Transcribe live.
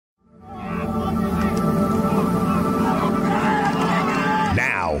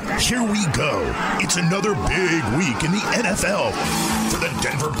go. It's another big week in the NFL for the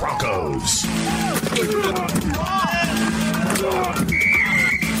Denver Broncos.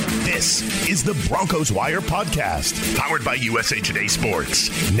 This is the Broncos Wire podcast, powered by USA Today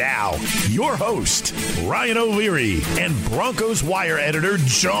Sports. Now, your host, Ryan O'Leary, and Broncos Wire editor,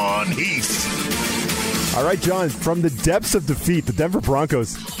 John Heath. All right, John, from the depths of defeat, the Denver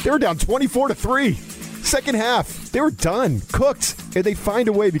Broncos, they were down 24-3. Second half, they were done, cooked, and they find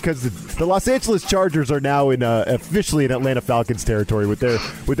a way because the Los Angeles Chargers are now in officially in Atlanta Falcons territory with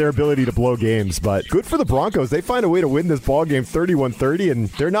their ability to blow games. But good for the Broncos. They find a way to win this ball game 31-30, and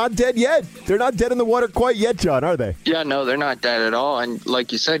they're not dead yet. They're not dead in the water quite yet, John, are they? Yeah, no, they're not dead at all. And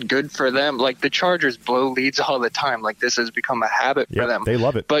like you said, good for them. Like the Chargers blow leads all the time. Like this has become a habit for them. They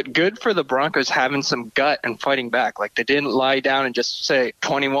love it. But good for the Broncos having some gut and fighting back. Like they didn't lie down and just say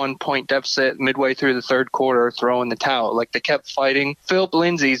 21-point deficit midway through the third quarter, throw in the towel. Like they kept fighting. Philip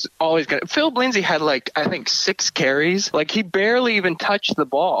Lindsay's always going to. Philip Lindsay had I think 6 carries. Like he barely even touched the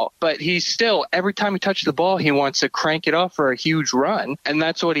ball, but he's still, every time he touched the ball, he wants to crank it off for a huge run. And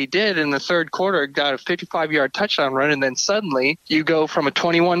that's what he did in the third quarter, got a 55-yard touchdown run. And then suddenly you go from a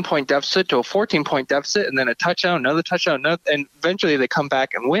 21-point deficit to a 14-point deficit and then a touchdown, another touchdown, and eventually they come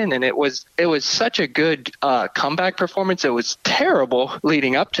back and win. And it was such a good comeback performance. It was terrible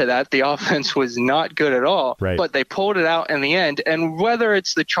leading up to that. The offense was not good at all, right. But they pulled it out in the end. And whether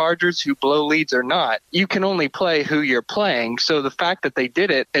it's the Chargers who blow leads or not, you can only play who you're playing. So the fact that they did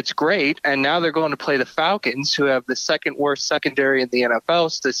it, it's great. And now they're going to play the Falcons, who have the second worst secondary in the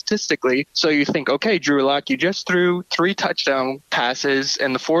NFL statistically. So you think, okay, Drew Lock, you just threw 3 touchdown passes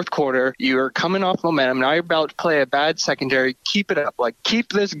in the fourth quarter. You're coming off momentum. Now you're about to play a bad secondary. Keep it up. Like, keep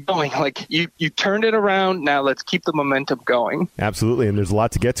this going. Like, you turned it around. Now let's keep the momentum going. Absolutely. And there's a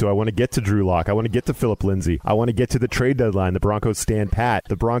lot to get to. I want to get to Drew Lock. I want to get to Philip Lindsay. I want to get to the trade deadline. The Broncos stand pat.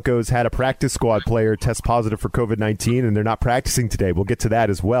 The Broncos had a practice squad player test positive for COVID-19, and they're not practicing today. We'll get to that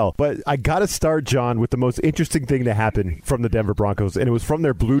as well. But I got to start, John, with the most interesting thing to happen from the Denver Broncos, and it was from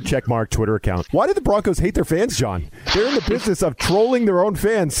their blue checkmark Twitter account. Why did the Broncos hate their fans, John? They're in the business of trolling their own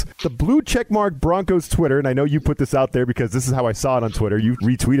fans. The blue checkmark Broncos Twitter, and I know you put this out there because this is how I saw it on Twitter. You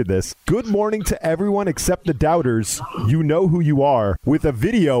retweeted this. Good morning to everyone except the doubters. You know who you are. With a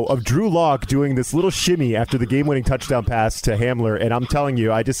video of Drew Lock doing this little shimmy after the game-winning touchdown pass to Hamler, and I'm telling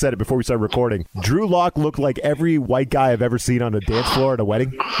you, I just said it before we started recording, Drew Lock looked like every white guy I've ever seen on a dance floor at a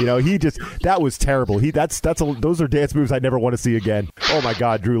wedding. You know, that was terrible. Those are dance moves I never want to see again. Oh my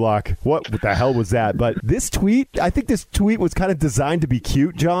God, Drew Lock. What the hell was that? But this tweet, I think this tweet was kind of designed to be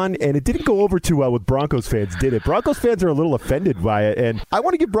cute, John, and it didn't go over too well with Broncos fans, did it? Broncos fans are a little offended by it, and I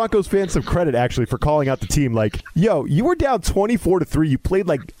want to give Broncos fans some credit, actually, for calling out the team. Like, yo, you were down 24-3. You played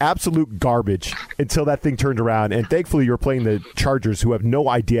like absolute garbage until that thing turned around, and thankfully you were playing the Chargers, who have no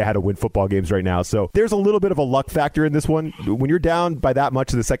idea how to win football games right now. So there's a little bit of a luck factor in this one. When you're down by that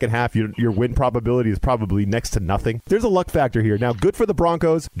much in the second half, your win probability is probably next to nothing. There's a luck factor here. Now, good for the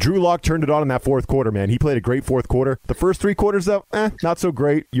Broncos. Drew Lock turned it on in that fourth quarter, man. He played a great fourth quarter. The first 3 quarters, though, not so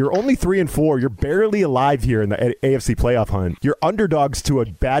great. You're only 3-4. You're barely alive here in the AFC playoff hunt. You're underdogs to a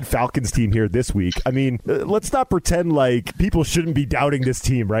bad Falcons team here this week. I mean, let's not pretend like people shouldn't be doubting this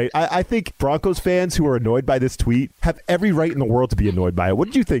team, right? I think Broncos fans who are annoyed by this tweet have every right in the world to be annoyed by it. What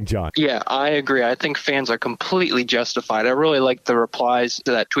did you think, John? Yeah, I agree. I think fans are completely justified. I really like the replies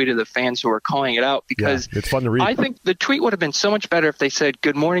to that tweet of the fans who are calling it out because it's fun to read. I think the tweet would have been so much better if they said,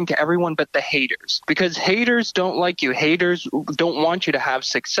 good morning to everyone but the haters. Because haters don't like you. Haters don't want you to have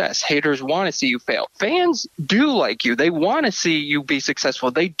success. Haters want to see you fail. Fans do like you. They want to see you be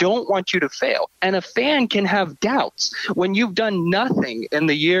successful. They don't want you to fail. And a fan can have doubts when you've done nothing in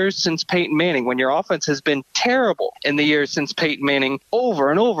the years since Peyton Manning, when your offense has been terrible in the years since Peyton Manning over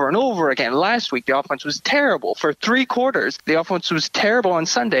and over and over again. Last week, the offense was terrible. For 3 quarters, the offense was terrible on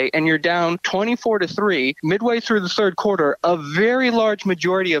Sunday, and you're down 24-3 midway through the third quarter. A very large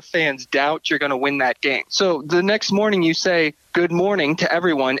majority of fans doubt you're going to win that game. So the next morning you say, good morning to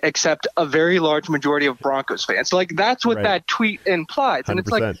everyone except a very large majority of Broncos fans. Like, that's what that tweet implies. And 100%. It's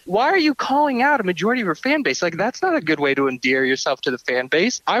like, why are you calling out a majority of your fan base? Like, that's not a good way to endear yourself to the fan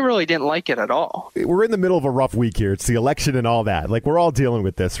base. I really didn't like it at all. We're in the middle of a rough week here. It's the election and all that. Like, we're all dealing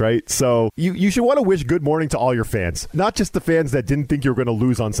with this, right? So you should want to wish good morning to all your fans, not just the fans that didn't think you were going to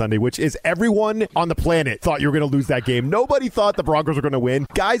lose on Sunday, which is everyone on the planet thought you were going to lose that game. Nobody thought the Broncos were going to win.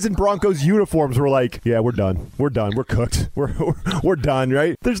 Guys in Broncos uniforms were like, yeah, we're done. We're done. We're cooked. We're we're done,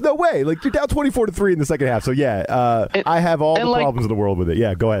 right? There's no way. Like, you're down 24-3 in the second half. So, yeah, I have all the problems in the world with it.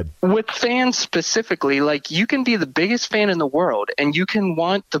 Yeah, go ahead. With fans specifically, like, you can be the biggest fan in the world, and you can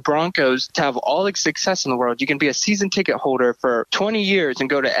want the Broncos to have all the success in the world. You can be a season ticket holder for 20 years and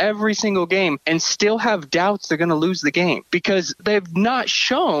go to every single game and still have doubts they're going to lose the game because they've not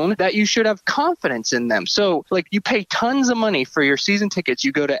shown that you should have confidence in them. So, like, you pay tons of money for your season tickets.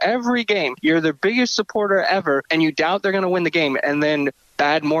 You go to every game. You're their biggest supporter ever, and you doubt they're going to win the game. And then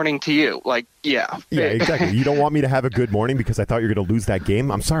bad morning to you. Like, yeah. Yeah, exactly. You don't want me to have a good morning because I thought you were going to lose that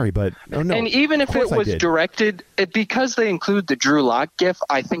game? I'm sorry, but no. And even if it was directed, because they include the Drew Lock gif,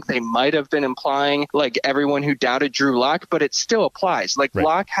 I think they might have been implying, like, everyone who doubted Drew Lock, but it still applies. Like, right.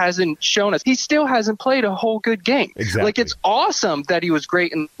 Lock hasn't shown us. He still hasn't played a whole good game. Exactly. Like, it's awesome that he was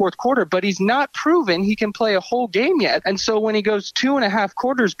great in the fourth quarter, but he's not proven he can play a whole game yet. And so when he goes 2.5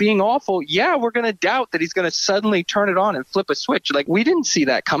 quarters being awful, yeah, we're going to doubt that he's going to suddenly turn it on and flip a switch. Like, we didn't see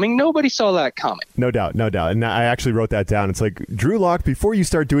that coming. Nobody saw that coming. No doubt. And I actually wrote that down. It's like, Drew Lock, before you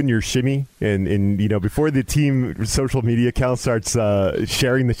start doing your shimmy and before the team social media account starts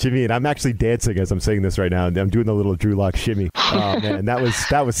sharing the shimmy, and I'm actually dancing as I'm saying this right now. I'm doing the little Drew Lock shimmy. Oh, man, that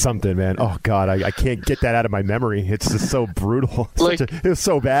was something, man. Oh, God, I can't get that out of my memory. It's just so brutal. It was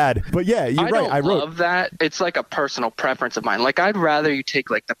so bad. But, yeah, you're right. I love that. It's like a personal preference of mine. Like, I'd rather you take,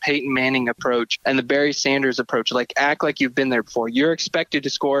 like, the Peyton Manning approach and the Barry Sanders approach. Like, act like you've been there before. You're expected to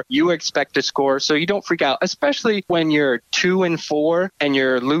score. You expect to score. So you don't freak out, especially when you're 2-4 and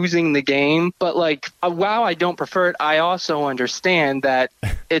you're losing the game. But, like, while I don't prefer it, I also understand that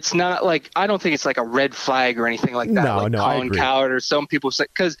it's not like, I don't think it's like a red flag or anything like that. Like Colin Cowherd or some people say,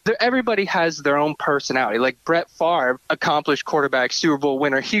 because everybody has their own personality. Like Brett Favre, accomplished quarterback, Super Bowl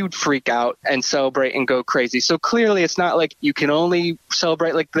winner, he would freak out and celebrate and go crazy. So clearly it's not like you can only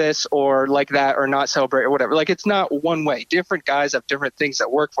celebrate like this or like that or not celebrate or whatever. Like, it's not one way. Different guys have different things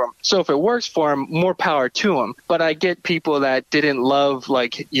that work for them. So if it works for him, more power to him. But I get people that didn't love,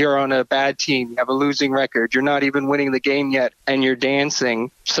 like, you're on a bad team, you have a losing record, you're not even winning the game yet, and you're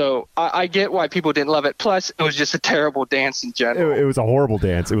dancing. So I get why people didn't love it. Plus, it was just a terrible dance in general. It was a horrible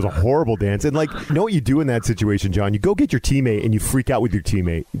dance. And, like, you know what you do in that situation, John? You go get your teammate and you freak out with your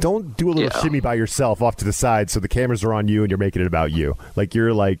teammate. Don't do a little shimmy by yourself off to the side so the cameras are on you and you're making it about you. Like,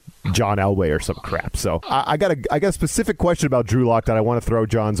 you're like John Elway or some crap. So I got a specific question about Drew Lock that I want to throw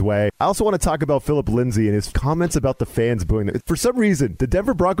John's way. I also want to talk about Philip Lindsay and his comments about the fans booing them. For some reason, the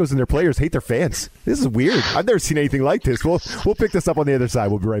Denver Broncos and their players hate their fans. This is weird. I've never seen anything like this. We'll pick this up on the other side.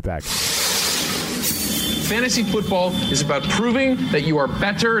 We'll be right back. Fantasy football is about proving that you are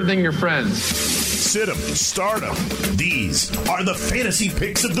better than your friends. Sit 'em, start 'em. These are the fantasy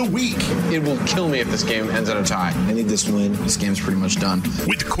picks of the week. It will kill me if this game ends in a tie. I need this win. This game's pretty much done.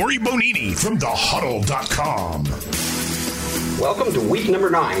 With Corey Bonini from thehuddle.com. Welcome to week number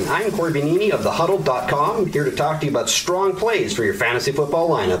 9. I'm Corey Bonini of thehuddle.com, here to talk to you about strong plays for your fantasy football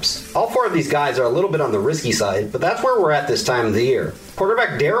lineups. All 4 of these guys are a little bit on the risky side, but that's where we're at this time of the year.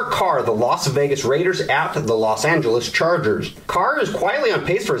 Quarterback Derek Carr of the Las Vegas Raiders at the Los Angeles Chargers. Carr is quietly on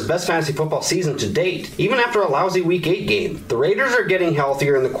pace for his best fantasy football season to date, even after a lousy Week 8 game. The Raiders are getting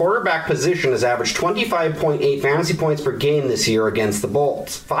healthier, and the quarterback position has averaged 25.8 fantasy points per game this year against the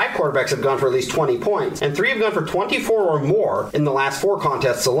Bolts. 5 quarterbacks have gone for at least 20 points, and 3 have gone for 24 or more in the last 4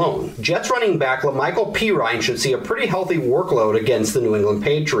 contests alone. Jets running back LaMichael Pirine should see a pretty healthy workload against the New England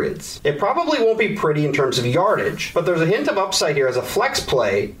Patriots. It probably won't be pretty in terms of yardage, but there's a hint of upside here as a flex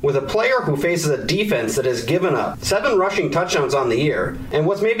play with a player who faces a defense that has given up 7 rushing touchdowns on the year, and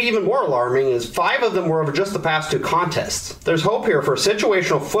what's maybe even more alarming is 5 of them were over just the past 2 contests. There's hope here for a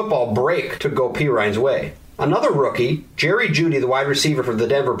situational football break to go Pirine's way. Another rookie, Jerry Jeudy, the wide receiver for the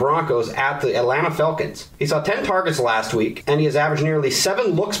Denver Broncos at the Atlanta Falcons. He saw 10 targets last week, and he has averaged nearly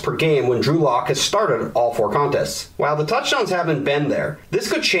 7 looks per game when Drew Lock has started all 4 contests. While the touchdowns haven't been there,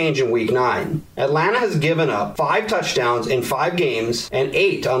 this could change in week 9. Atlanta has given up 5 touchdowns in 5 games and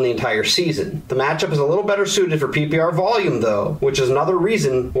 8 on the entire season. The matchup is a little better suited for PPR volume, though, which is another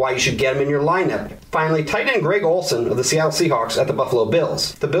reason why you should get him in your lineup. Finally, tight end Greg Olsen of the Seattle Seahawks at the Buffalo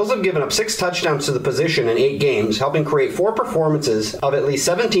Bills. The Bills have given up 6 touchdowns to the position in 8 games, helping create 4 performances of at least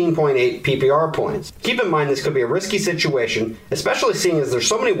 17.8 PPR points. Keep in mind this could be a risky situation, especially seeing as there's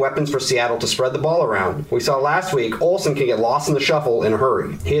so many weapons for Seattle to spread the ball around. We saw last week Olsen can get lost in the shuffle in a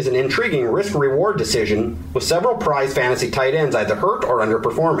hurry. He is an intriguing risk-reward decision, with several prized fantasy tight ends either hurt or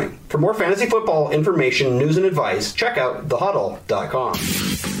underperforming. For more fantasy football information, news, and advice, check out thehuddle.com.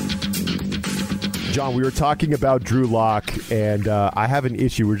 John, we were talking about Drew Lock, and I have an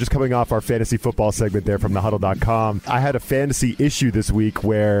issue. We're just coming off our fantasy football segment there from thehuddle.com. I had a fantasy issue this week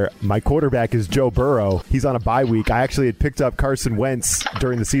where my quarterback is Joe Burrow. He's on a bye week. I actually had picked up Carson Wentz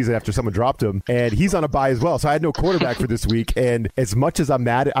during the season after someone dropped him, and he's on a bye as well. So I had no quarterback for this week, and as much as I'm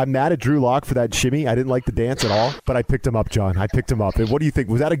mad at Drew Lock for that shimmy. I didn't like the dance at all, but I picked him up, John. I picked him up. And what do you think?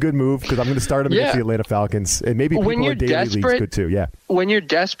 Was that a good move? Because I'm going to start him against the Atlanta Falcons, and maybe people in daily leagues could too. Yeah. When you're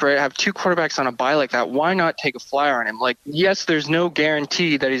desperate, have two quarterbacks on a bye like that, why not take a flyer on him? Like, yes, there's no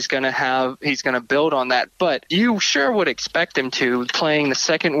guarantee that he's going to build on that, but you sure would expect him to, playing the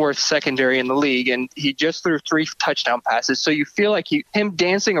second worst secondary in the league, and he just threw 3 touchdown passes. So you feel like him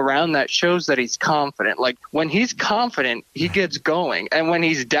dancing around that shows that he's confident. Like, when he's confident, he gets going. And when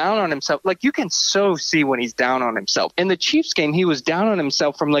he's down on himself, like, you can so see when he's down on himself. In the Chiefs game, he was down on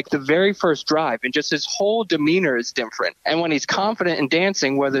himself from like the very first drive, and just his whole demeanor is different. And when he's confident in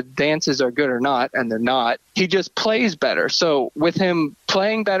dancing, whether dances are good or not, and they're not, he just plays better. So with him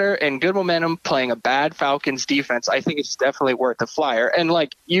playing better and good momentum, playing a bad Falcons defense, I think it's definitely worth a flyer. And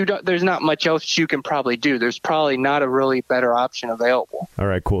like, there's not much else you can probably do. There's probably not a really better option available. All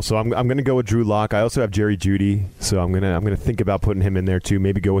right, cool. So I'm going to go with Drew Lock. I also have Jerry Jeudy, so I'm going to think about putting him in there too.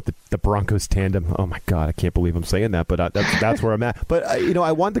 Maybe go with the Broncos tandem. Oh my God, I can't believe I'm saying that, but that's where I'm at. But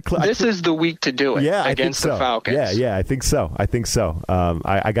I wanted to. This is the week to do it. Yeah, against the Falcons. Yeah, I think so.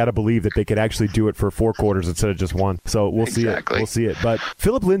 I got to believe that they could actually do it for 4 quarters instead of just 1. So we'll see it. We'll see it. But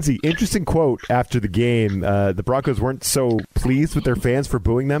Philip Lindsay, interesting quote after the game. The Broncos weren't so pleased with their fans for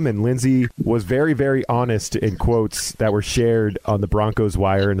booing them, and Lindsay was very, very honest in quotes that were shared on the Broncos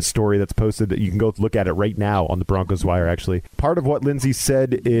Wire in a story that's posted that you can go look at it right now on the Broncos Wire, actually. Part of what Lindsay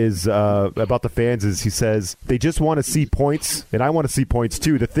said is about the fans is he says, they just want to see points, and I want to see points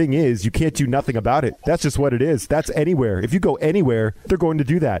too. The thing is, you can't do nothing about it. That's just what it is. That's anywhere. If you go anywhere, they're going to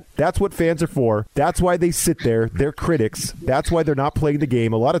do that. That's what fans are for. That's why they sit there. They're critics. That's why they're not playing the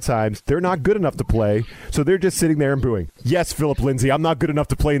game. A lot of times, they're not good enough to play, so they're just sitting there and booing. Yes, Philip Lindsay, I'm not good enough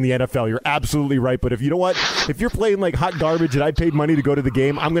to play in the NFL. You're absolutely right, but if you know what? If you're playing like hot garbage and I paid money to go to the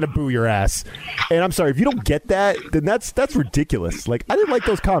game, I'm going to boo your ass. And I'm sorry, if you don't get that, then that's ridiculous. Like, I didn't like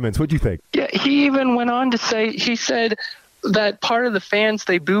those comments. What'd you think? Yeah, he even went on to say, he said that part of the fans,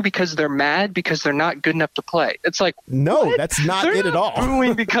 they boo because they're mad because they're not good enough to play. It's like, no, what? That's not they're it at all.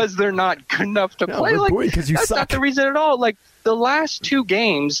 Booing because they're not good enough to play. We're like, booing because you that's suck. not the reason at all. Like, the last 2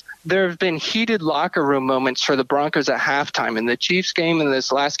 games, there have been heated locker room moments for the Broncos at halftime. In the Chiefs game and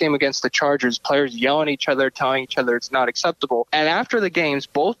this last game against the Chargers, players yelling at each other, telling each other it's not acceptable. And after the games,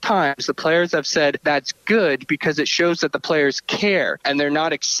 both times, the players have said that's good because it shows that the players care and they're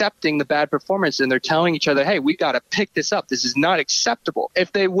not accepting the bad performance, and they're telling each other, hey, we got to pick this up. This is not acceptable.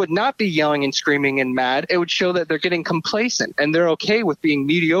 If they would not be yelling and screaming and mad, it would show that they're getting complacent and they're okay with being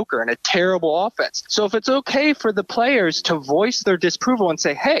mediocre and a terrible offense. So if it's okay for the players to voice their disapproval and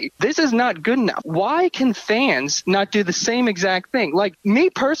say, hey, this is not good enough, why can fans not do the same exact thing? Like, me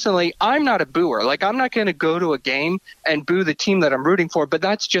personally, I'm not a booer. Like, I'm not going to go to a game and boo the team that I'm rooting for, but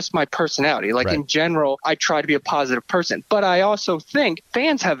that's just my personality. Like, in general, I try to be a positive person. But I also think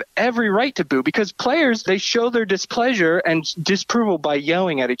fans have every right to boo because players, they show their displeasure and disapproval by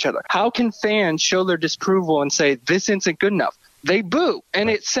yelling at each other. How can fans show their disapproval and say, this isn't good enough? They boo, and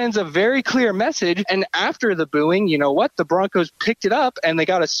it sends a very clear message. And after the booing, you know what? The Broncos picked it up, and they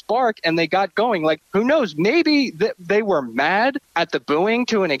got a spark, and they got going. Like, who knows? Maybe they were mad at the booing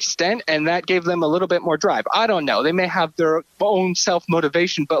to an extent, and that gave them a little bit more drive. I don't know. They may have their own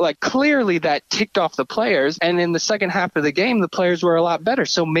self-motivation, but, like, clearly that ticked off the players. And in the second half of the game, the players were a lot better.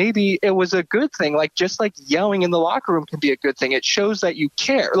 So maybe it was a good thing. Like, just like yelling in the locker room can be a good thing. It shows that you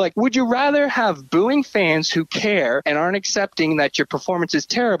care. Like, would you rather have booing fans who care and aren't accepting that your performance is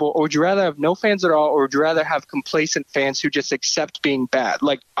terrible, or would you rather have no fans at all, or would you rather have complacent fans who just accept being bad?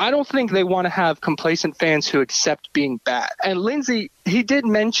 Like, I don't think they want to have complacent fans who accept being bad. And Lindsay, he did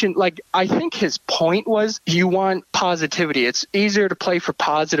mention, like, I think his point was you want positivity. It's easier to play for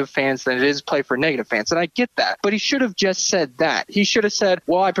positive fans than it is to play for negative fans. And I get that. But he should have just said that. He should have said,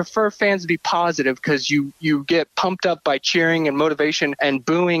 well, I prefer fans to be positive because you get pumped up by cheering and motivation, and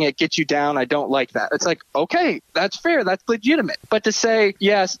booing, it gets you down. I don't like that. It's like, okay, that's fair. That's legitimate. But to say,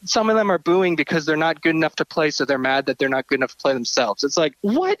 yes, some of them are booing because they're not good enough to play, so they're mad that they're not good enough to play themselves. It's like,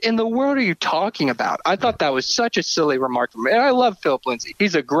 what in the world are you talking about? I thought that was such a silly remark from me. And I love Phil Philip Lindsay.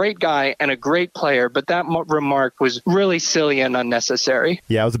 He's a great guy and a great player, but that remark was really silly and unnecessary.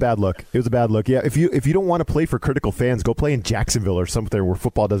 Yeah, it was a bad look. Yeah, if you don't want to play for critical fans, go play in Jacksonville or something where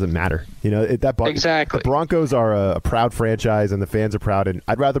football doesn't matter. Exactly. The Broncos are a proud franchise, and the fans are proud. And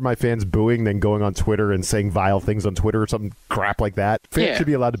I'd rather my fans booing than going on Twitter and saying vile things on Twitter or something crap like that. Fans should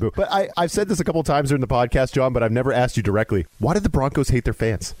be allowed to boo. But I've said this a couple of times during the podcast, John, but I've never asked you directly. Why did the Broncos hate their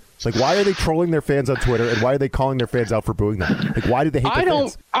fans? Like, why are they trolling their fans on Twitter, and why are they calling their fans out for booing them? Like, why do they hate their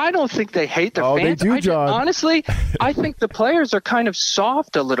fans? I don't think they hate their fans. They do, John. Honestly, I think the players are kind of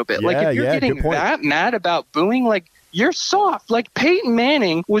soft a little bit. Like, if you're getting that mad about booing, like, you're soft. Like, Peyton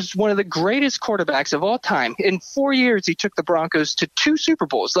Manning was one of the greatest quarterbacks of all time. In 4 years, he took the Broncos to 2 Super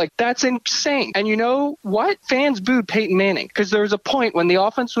Bowls. Like, that's insane. And you know what? Fans booed Peyton Manning because there was a point when the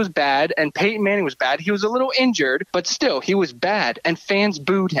offense was bad and Peyton Manning was bad. He was a little injured, but still, he was bad, and fans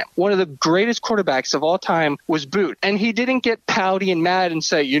booed him. One of the greatest quarterbacks of all time was booed. And he didn't get pouty and mad and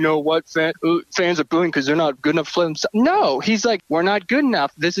say, you know what, fans are booing because they're not good enough for themselves. No, he's like, we're not good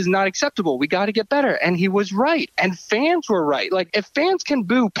enough. This is not acceptable. We got to get better. And he was right. And fans were right. Like, if fans can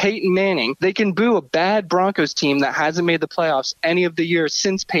boo Peyton Manning, they can boo a bad Broncos team that hasn't made the playoffs any of the years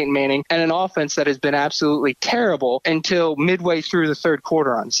since Peyton Manning, and an offense that has been absolutely terrible until midway through the third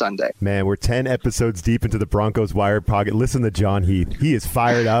quarter on Sunday. Man, we're 10 episodes deep into the Broncos Wire pocket. Listen to John Heath. He is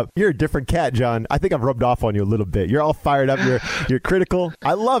fired up. You're a different cat, John. I think I've rubbed off on you a little bit. You're all fired up. You're critical.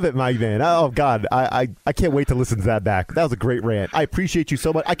 I love it, my man. Oh, God. I can't wait to listen to that back. That was a great rant. I appreciate you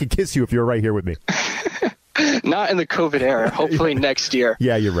so much. I could kiss you if you were right here with me. Not in the COVID era. Hopefully next year.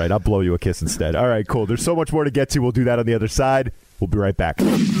 Yeah, you're right. I'll blow you a kiss instead. All right, cool. There's so much more to get to. We'll do that on the other side. We'll be right back.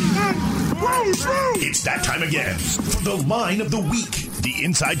 It's that time again for the line of the week. The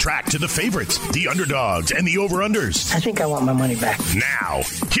inside track to the favorites, the underdogs, and the over-unders. I think I want my money back. Now,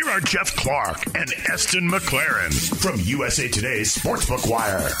 here are Jeff Clark and Eston McLaren from USA Today's Sportsbook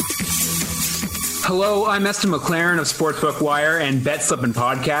Wire. Hello, I'm Eston McLaren of Sportsbook Wire and Bet Slippin'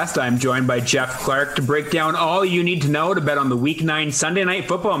 Podcast. I'm joined by Jeff Clark to break down all you need to know to bet on the Week 9 Sunday Night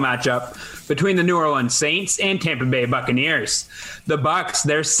Football matchup between the New Orleans Saints and Tampa Bay Buccaneers. The Bucs,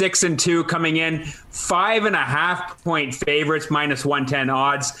 they're 6-2 coming in, 5.5-point favorites, minus 110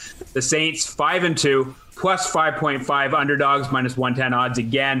 odds. The Saints, 5-2, plus 5.5 underdogs, minus 110 odds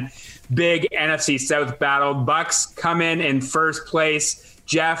again. Big NFC South battle. Bucs come in first place.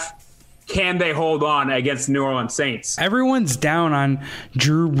 Jeff, can they hold on against the New Orleans Saints? Everyone's down on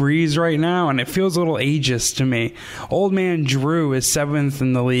Drew Brees right now, and it feels a little ageist to me. Old man Drew is 7th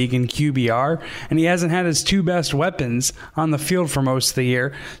in the league in QBR, and he hasn't had his 2 best weapons on the field for most of the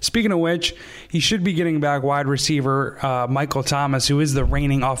year. Speaking of which, he should be getting back wide receiver Michael Thomas, who is the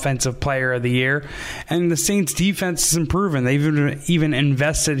reigning offensive player of the year. And the Saints' defense is improving. They've even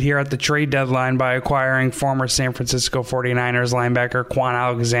invested here at the trade deadline by acquiring former San Francisco 49ers linebacker Quan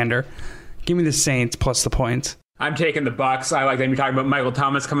Alexander. Give me the Saints plus the points. I'm taking the Bucs. I like that you're talking about Michael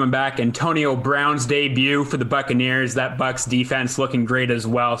Thomas coming back. Antonio Brown's debut for the Buccaneers. That Bucs defense looking great as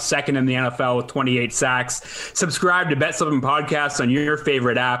well. 2nd in the NFL with 28 sacks. Subscribe to Bet Slippin' Podcasts on your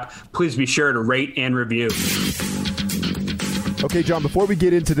favorite app. Please be sure to rate and review. Okay, John, before we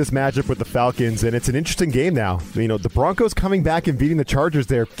get into this matchup with the Falcons, and it's an interesting game now. You know, the Broncos coming back and beating the Chargers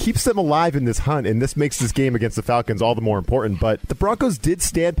there keeps them alive in this hunt, and this makes this game against the Falcons all the more important. But the Broncos did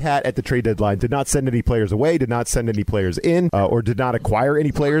stand pat at the trade deadline, did not send any players away, did not send any players in, or did not acquire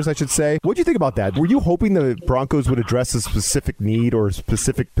any players, I should say. What do you think about that? Were you hoping the Broncos would address a specific need or a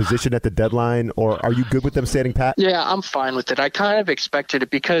specific position at the deadline, or are you good with them standing pat? Yeah, I'm fine with it. I kind of expected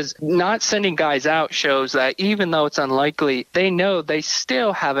it because not sending guys out shows that even though it's unlikely, they know they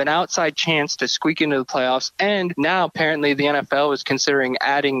still have an outside chance to squeak into the playoffs. And now apparently the NFL is considering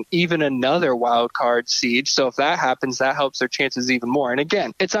adding even another wild card seed. So if that happens, that helps their chances even more. And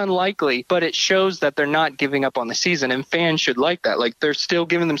again, it's unlikely, but it shows that they're not giving up on the season, and fans should like that. Like, they're still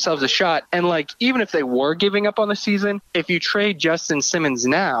giving themselves a shot. And like, even if they were giving up on the season, if you trade Justin Simmons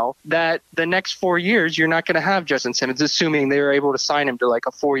now, that the next 4 years, you're not going to have Justin Simmons, assuming they were able to sign him to like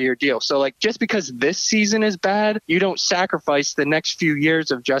a 4-year deal. So like, just because this season is bad, you don't sacrifice the next few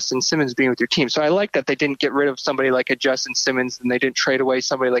years of Justin Simmons being with your team. So I like that they didn't get rid of somebody like a Justin Simmons and they didn't trade away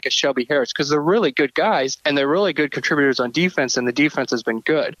somebody like a Shelby Harris, because they're really good guys and they're really good contributors on defense, and the defense has been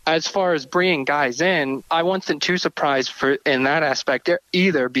good. As far as bringing guys in, I wasn't too surprised in that aspect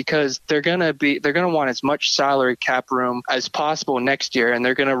either, because they're going to want as much salary cap room as possible next year, and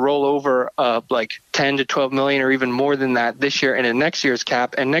they're going to roll over like 10 to 12 million or even more than that this year into next year's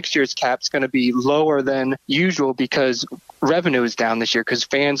cap, and next year's cap is going to be lower than usual because revenue is down this year because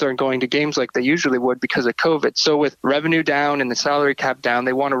fans aren't going to games like they usually would because of COVID. So with revenue down and the salary cap down,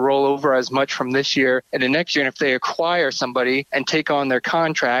 they want to roll over as much from this year and the next year. And if they acquire somebody and take on their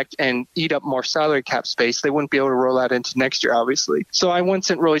contract and eat up more salary cap space, they wouldn't be able to roll that into next year, obviously. So I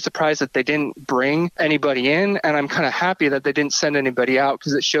wasn't really surprised that they didn't bring anybody in, and I'm kind of happy that they didn't send anybody out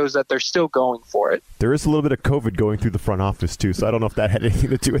because it shows that they're still going for it. There is a little bit of COVID going through the front office, too, so I don't know if that had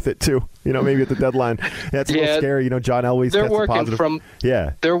anything to do with it, too. Maybe at the deadline. Yeah, it's a little scary. John Elway's tested positive.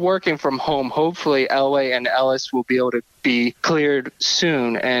 They're working from home. Hopefully, Elway and Ellis will be able to be cleared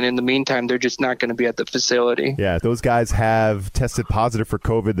soon, and in the meantime, they're just not going to be at the facility. Yeah, those guys have tested positive for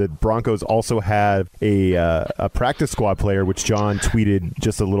COVID. The Broncos also have a practice squad player, which John tweeted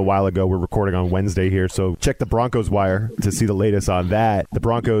just a little while ago. We're recording on Wednesday here, so check the Broncos Wire to see the latest on that. The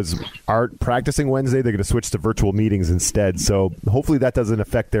Broncos aren't practicing Wednesday. They're going to switch to virtual meetings instead, so hopefully that doesn't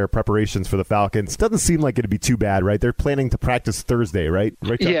affect their preparations for the Falcons. Doesn't seem like it'd be too bad, right? They're planning to practice Thursday, right?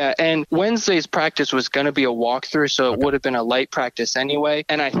 Yeah, and Wednesday's practice was going to be a walkthrough, so it would have been a light practice anyway.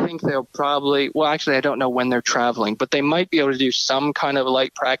 And I think they'll probably, actually, I don't know when they're traveling, but they might be able to do some kind of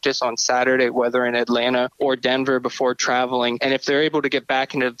light practice on Saturday, whether in Atlanta or Denver before traveling. And if they're able to get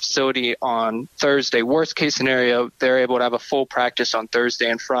back into the facility on Thursday, worst case scenario, they're able to have a full practice on Thursday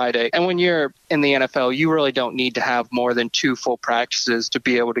and Friday. And when you're in the NFL, you really don't need to have more than 2 full practices to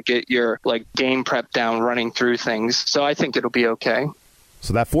be able to get your game prep down running through things. So I think it'll be okay.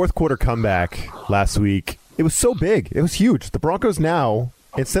 So that fourth quarter comeback last week, it was so big. It was huge. The Broncos now,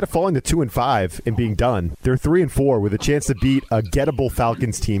 instead of falling to 2-5 and being done, they're 3-4 with a chance to beat a gettable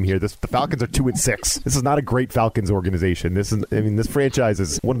Falcons team here. The Falcons are 2-6. This is not a great Falcons organization. This franchise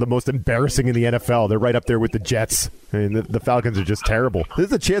is one of the most embarrassing in the NFL. They're right up there with the Jets. The Falcons are just terrible. This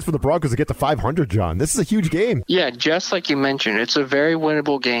is a chance for the Broncos to get to 500, John. This is a huge game. Yeah, just like you mentioned, it's a very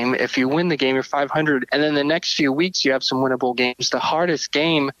winnable game. If you win the game, you're 500. And then the next few weeks, you have some winnable games. The hardest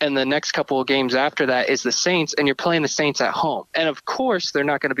game and the next couple of games after that is the Saints, and you're playing the Saints at home. And of course, they're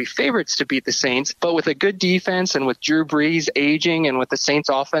not going to be favorites to beat the Saints, but with a good defense and with Drew Brees aging and with the Saints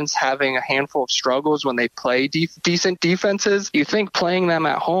offense having a handful of struggles when they play decent defenses, you think playing them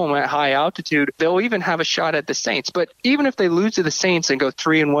at home at high altitude, they'll even have a shot at the Saints. But even if they lose to the Saints and go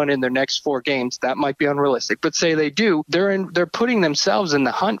 3-1 in their next 4 games, that might be unrealistic. But say they do, they're putting themselves in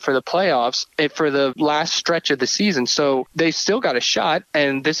the hunt for the playoffs for the last stretch of the season. So they still got a shot,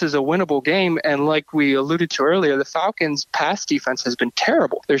 and this is a winnable game. And like we alluded to earlier, the Falcons' pass defense has been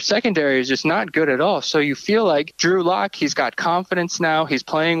terrible. Their secondary is just not good at all. So you feel like Drew Lock, he's got confidence now. He's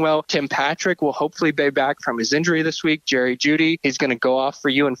playing well. Tim Patrick will hopefully be back from his injury this week. Jerry Jeudy, he's going to go off for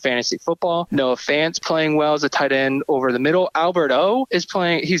you in fantasy football. Noah Fant's playing well as a tight end over the middle. Albert O is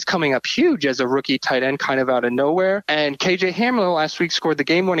playing. He's coming up huge as a rookie tight end kind of out of nowhere. And KJ Hamler last week scored the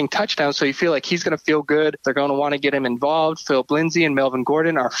game-winning touchdown, so you feel like he's going to feel good. They're going to want to get him involved. Philip Lindsay and Melvin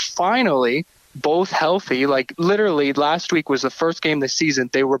Gordon are finally both healthy. Like literally last week was the first game this season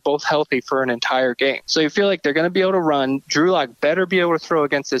they were both healthy for an entire game. So you feel like they're going to be able to run. Drew Lock better be able to throw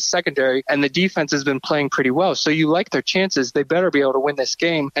against his secondary, and the defense has been playing pretty well. So you like their chances. They better be able to win this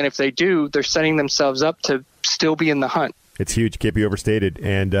game. And if they do, they're setting themselves up to still be in the hunt. It's huge. Can't be overstated.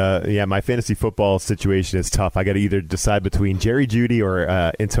 And, my fantasy football situation is tough. I got to either decide between Jerry Jeudy or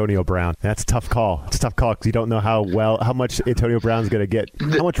Antonio Brown. That's a tough call. It's a tough call because you don't know how much Antonio Brown's going to get,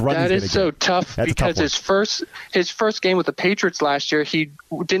 how much run he's going to get. That is so tough because his first game with the Patriots last year, he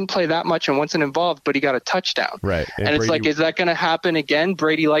didn't play that much and wasn't involved, but he got a touchdown. Right. And it's like, is that going to happen again?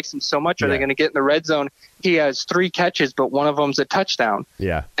 Brady likes him so much. Are they going to get in the red zone? He has 3 catches, but one of them's a touchdown.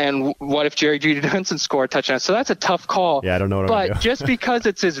 Yeah. And what if Jerry Jeudy doesn't score a touchdown? So that's a tough call. Yeah, I don't know what I'm But just because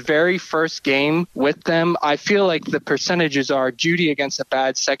it's his very first game with them, I feel like the percentages are Jeudy against a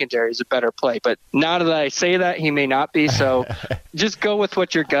bad secondary is a better play. But now that I say that, he may not be. So just go with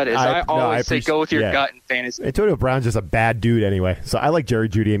what your gut is. I always say go with your gut in fantasy. Antonio Brown's just a bad dude anyway. So I like Jerry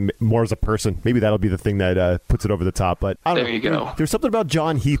Jeudy more as a person. Maybe that'll be the thing that puts it over the top. But I don't know. You go. There's something about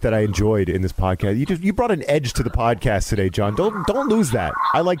John Heath that I enjoyed in this podcast. You brought an edge to the podcast today, John. Don't lose that.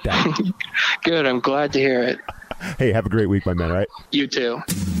 I like that. Good. I'm glad to hear it. Hey, have a great week, my man, all right? You too.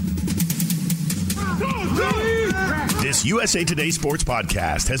 This USA Today Sports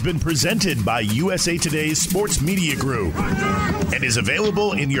Podcast has been presented by USA Today's Sports Media Group and is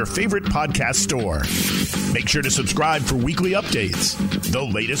available in your favorite podcast store. Make sure to subscribe for weekly updates, the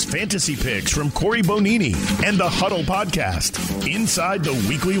latest fantasy picks from Corey Bonini, and the Huddle Podcast, Inside the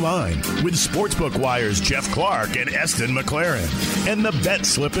Weekly Line, with Sportsbook Wire's Jeff Clark and Eston McLaren, and the Bet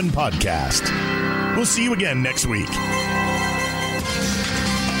Slippin' Podcast. We'll see you again next week.